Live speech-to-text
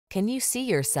Can you see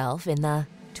yourself in the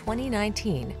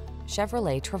 2019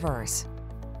 Chevrolet Traverse?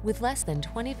 With less than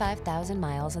 25,000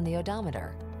 miles on the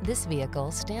odometer, this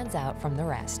vehicle stands out from the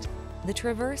rest. The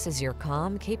Traverse is your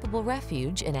calm, capable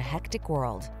refuge in a hectic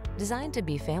world. Designed to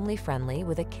be family-friendly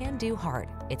with a can-do heart,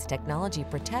 its technology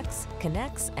protects,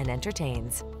 connects, and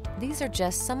entertains. These are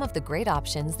just some of the great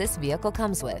options this vehicle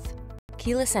comes with: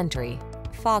 keyless entry,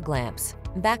 fog lamps,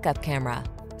 backup camera,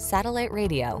 satellite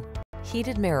radio,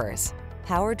 heated mirrors,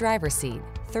 power driver's seat,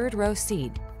 third row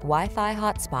seat, Wi-Fi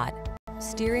hotspot,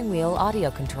 steering wheel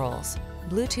audio controls,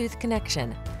 Bluetooth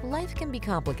connection. Life can be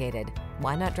complicated.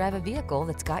 Why not drive a vehicle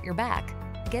that's got your back?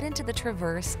 Get into the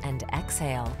Traverse and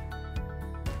exhale.